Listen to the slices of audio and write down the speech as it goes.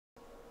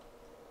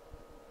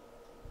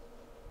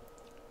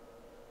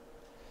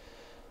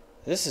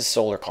This is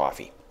solar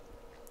coffee.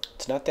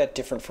 It's not that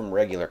different from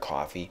regular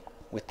coffee,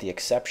 with the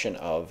exception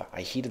of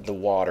I heated the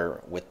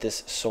water with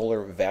this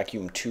solar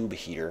vacuum tube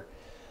heater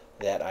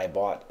that I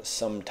bought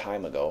some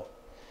time ago.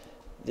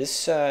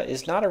 This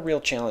is not a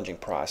real challenging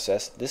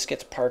process. This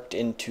gets parked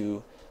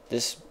into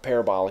this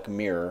parabolic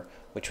mirror,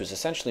 which was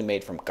essentially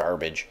made from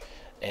garbage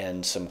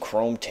and some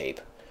chrome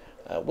tape.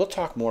 We'll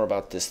talk more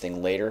about this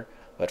thing later,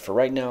 but for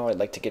right now I'd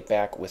like to get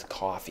back with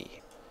coffee.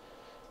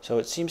 So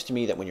it seems to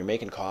me that when you're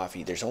making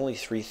coffee, there's only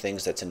three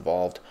things that's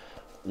involved.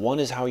 One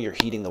is how you're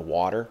heating the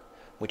water,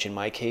 which in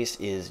my case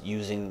is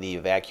using the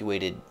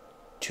evacuated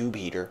tube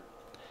heater.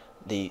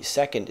 The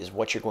second is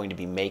what you're going to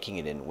be making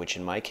it in, which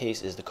in my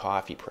case is the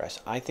coffee press.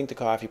 I think the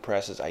coffee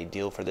press is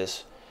ideal for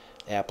this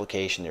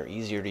application. They're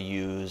easier to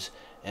use,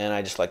 and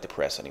I just like the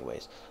press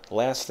anyways. The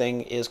last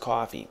thing is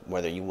coffee,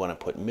 whether you want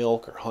to put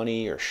milk or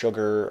honey or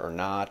sugar or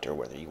not, or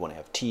whether you want to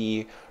have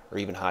tea or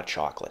even hot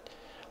chocolate.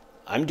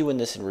 I'm doing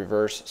this in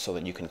reverse so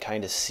that you can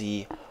kind of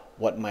see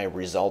what my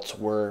results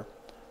were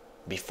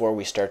before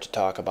we start to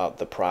talk about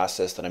the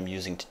process that I'm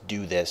using to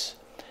do this,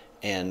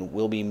 and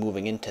we'll be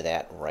moving into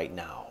that right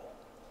now.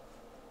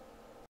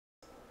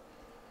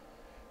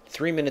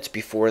 3 minutes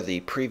before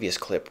the previous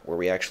clip where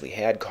we actually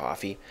had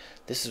coffee,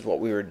 this is what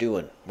we were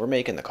doing. We're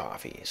making the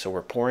coffee. So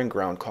we're pouring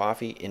ground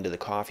coffee into the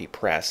coffee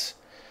press,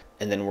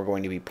 and then we're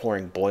going to be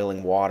pouring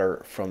boiling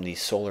water from the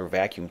solar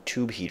vacuum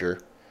tube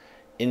heater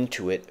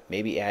into it,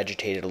 maybe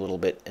agitate it a little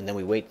bit, and then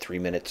we wait 3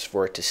 minutes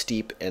for it to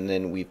steep, and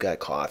then we've got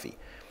coffee.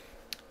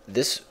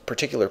 This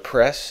particular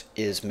press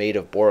is made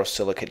of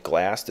borosilicate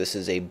glass. This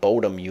is a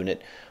Bodum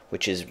unit,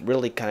 which is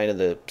really kind of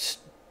the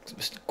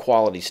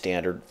quality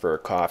standard for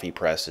coffee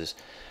presses.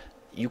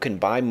 You can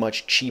buy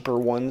much cheaper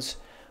ones,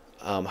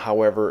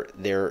 however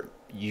they're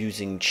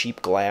using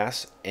cheap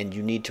glass, and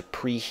you need to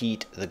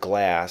preheat the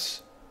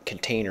glass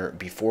container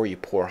before you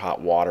pour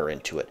hot water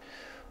into it.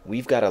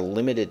 We've got a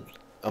limited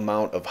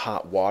amount of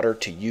hot water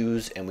to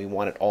use, and we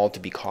want it all to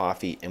be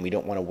coffee, and we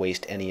don't want to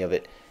waste any of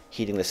it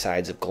heating the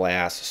sides of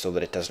glass so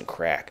that it doesn't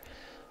crack.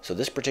 So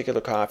this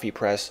particular coffee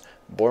press,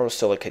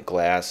 borosilicate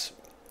glass,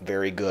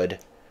 very good,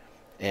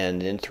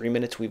 and in 3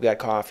 minutes we've got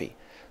coffee.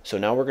 So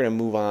now we're going to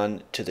move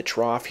on to the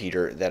trough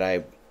heater that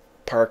I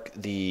park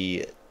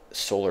the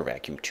solar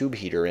vacuum tube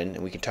heater in,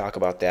 and we can talk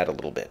about that a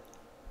little bit.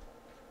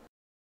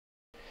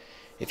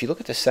 If you look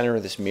at the center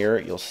of this mirror,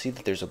 you'll see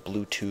that there's a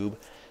blue tube.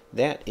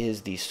 That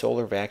is the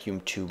solar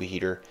vacuum tube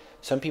heater.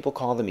 Some people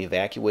call them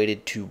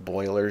evacuated tube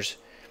boilers.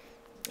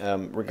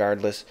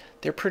 Regardless,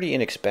 they're pretty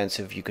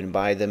inexpensive. You can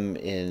buy them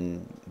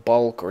in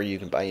bulk or you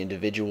can buy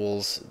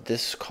individuals.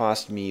 This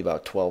cost me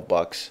about 12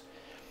 bucks,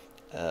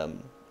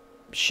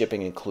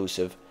 shipping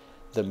inclusive.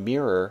 The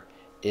mirror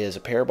is a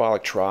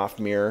parabolic trough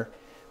mirror,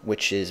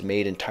 which is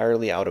made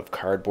entirely out of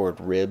cardboard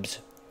ribs,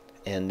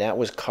 and that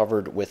was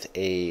covered with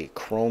a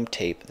chrome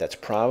tape that's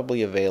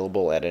probably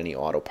available at any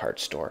auto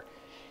parts store.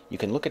 You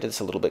can look at this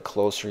a little bit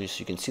closer so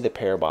you can see the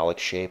parabolic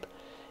shape,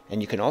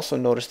 and you can also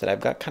notice that I've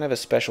got kind of a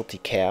specialty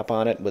cap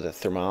on it with a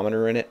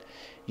thermometer in it.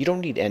 You don't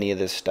need any of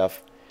this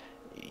stuff.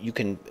 You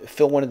can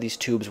fill one of these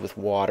tubes with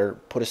water,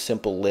 put a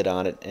simple lid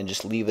on it, and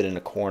just leave it in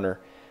a corner.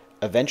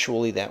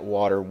 Eventually that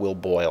water will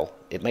boil.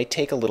 It might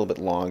take a little bit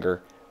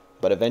longer,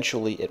 but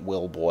eventually it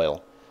will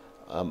boil.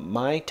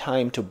 My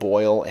time to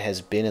boil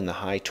has been in the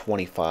high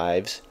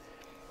 25s,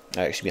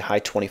 high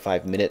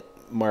 25 minute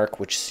mark,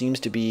 which seems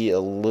to be a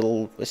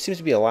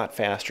lot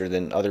faster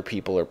than other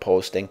people are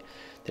posting.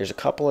 There's a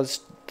couple of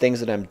things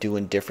that I'm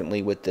doing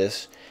differently with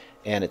this,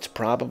 and it's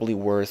probably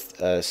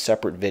worth a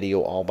separate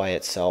video all by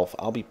itself.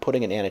 I'll be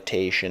putting an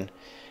annotation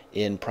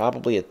in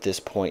probably at this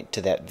point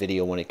to that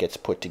video when it gets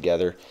put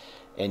together,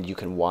 and you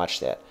can watch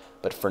that.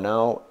 But for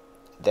now,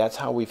 that's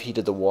how we've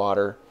heated the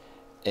water,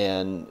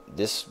 and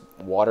this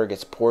water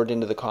gets poured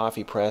into the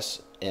coffee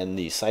press, and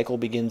the cycle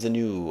begins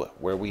anew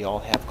where we all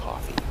have coffee.